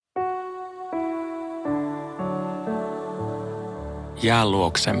Jää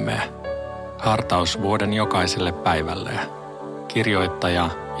luoksemme. Hartaus vuoden jokaiselle päivälle. Kirjoittaja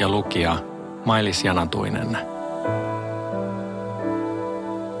ja lukija Mailis Janatuinen.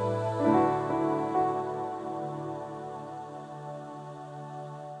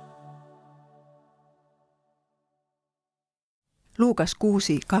 Luukas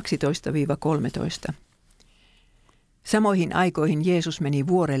 6, 12-13. Samoihin aikoihin Jeesus meni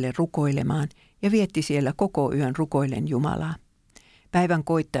vuorelle rukoilemaan ja vietti siellä koko yön rukoillen Jumalaa. Päivän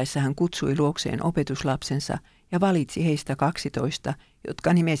koittaessa hän kutsui luokseen opetuslapsensa ja valitsi heistä 12,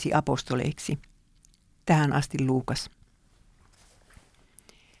 jotka nimesi apostoleiksi. Tähän asti Luukas.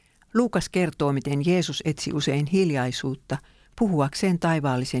 Luukas kertoo, miten Jeesus etsi usein hiljaisuutta puhuakseen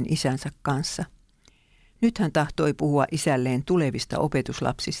taivaallisen isänsä kanssa. Nyt hän tahtoi puhua isälleen tulevista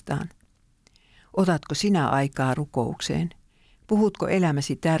opetuslapsistaan. Otatko sinä aikaa rukoukseen? Puhutko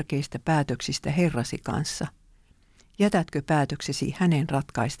elämäsi tärkeistä päätöksistä Herrasi kanssa? Jätätkö päätöksesi hänen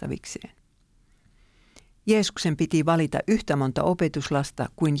ratkaistavikseen? Jeesuksen piti valita yhtä monta opetuslasta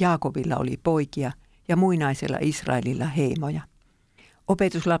kuin Jaakobilla oli poikia ja muinaisella Israelilla heimoja.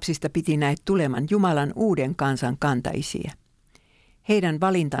 Opetuslapsista piti näet tuleman Jumalan uuden kansan kantaisiä. Heidän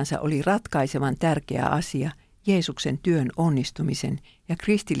valintansa oli ratkaisevan tärkeä asia Jeesuksen työn onnistumisen ja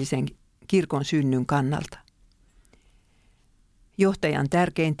kristillisen kirkon synnyn kannalta. Johtajan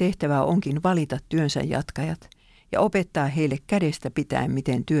tärkein tehtävä onkin valita työnsä jatkajat ja opettaa heille kädestä pitäen,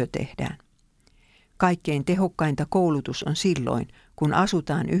 miten työ tehdään. Kaikkein tehokkainta koulutus on silloin, kun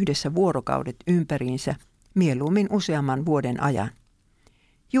asutaan yhdessä vuorokaudet ympäriinsä, mieluummin useamman vuoden ajan.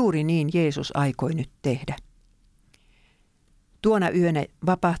 Juuri niin Jeesus aikoi nyt tehdä. Tuona yönä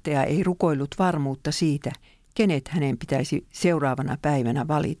vapahtaja ei rukoillut varmuutta siitä, kenet hänen pitäisi seuraavana päivänä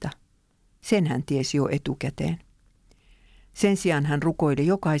valita. Sen hän tiesi jo etukäteen. Sen sijaan hän rukoili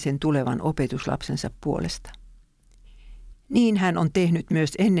jokaisen tulevan opetuslapsensa puolesta. Niin hän on tehnyt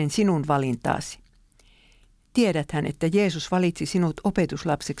myös ennen sinun valintaasi. Tiedäthän, että Jeesus valitsi sinut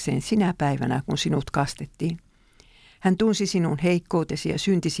opetuslapsekseen sinä päivänä, kun sinut kastettiin. Hän tunsi sinun heikkoutesi ja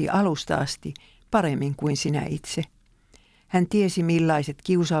syntisi alusta asti paremmin kuin sinä itse. Hän tiesi, millaiset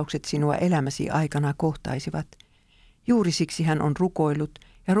kiusaukset sinua elämäsi aikana kohtaisivat. Juuri siksi hän on rukoillut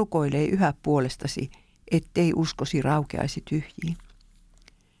ja rukoilee yhä puolestasi, ettei uskosi raukeaisi tyhjiin.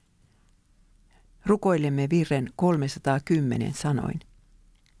 Rukoilemme virren 310 sanoin.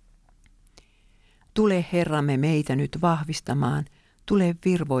 Tule Herramme meitä nyt vahvistamaan, tule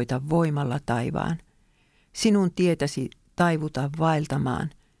virvoita voimalla taivaan. Sinun tietäsi taivuta vaeltamaan,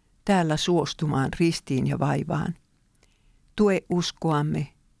 täällä suostumaan ristiin ja vaivaan. Tue uskoamme,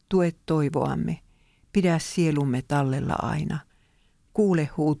 tue toivoamme, pidä sielumme tallella aina. Kuule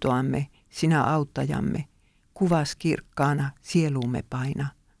huutoamme, sinä auttajamme, kuvas kirkkaana sielumme paina.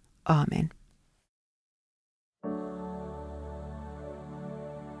 Aamen.